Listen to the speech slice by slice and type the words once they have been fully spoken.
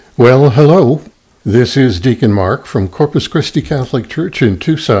Well, hello. This is Deacon Mark from Corpus Christi Catholic Church in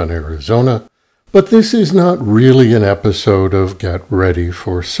Tucson, Arizona. But this is not really an episode of Get Ready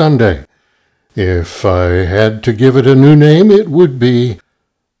for Sunday. If I had to give it a new name, it would be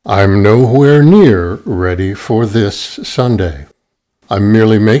I'm Nowhere Near Ready for This Sunday. I'm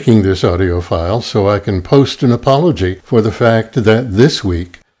merely making this audio file so I can post an apology for the fact that this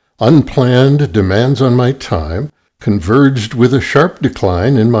week, unplanned demands on my time converged with a sharp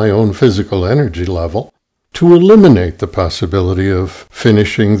decline in my own physical energy level to eliminate the possibility of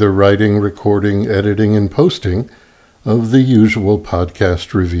finishing the writing, recording, editing, and posting of the usual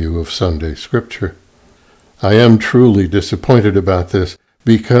podcast review of Sunday Scripture. I am truly disappointed about this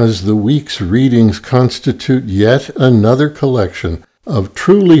because the week's readings constitute yet another collection of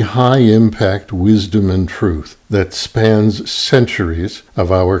truly high-impact wisdom and truth that spans centuries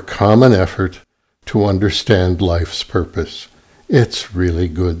of our common effort to understand life's purpose. It's really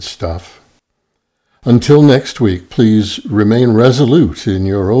good stuff. Until next week, please remain resolute in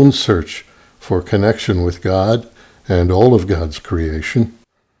your own search for connection with God and all of God's creation.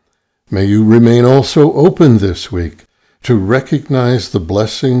 May you remain also open this week to recognize the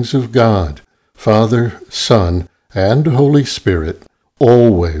blessings of God, Father, Son, and Holy Spirit,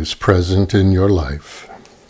 always present in your life.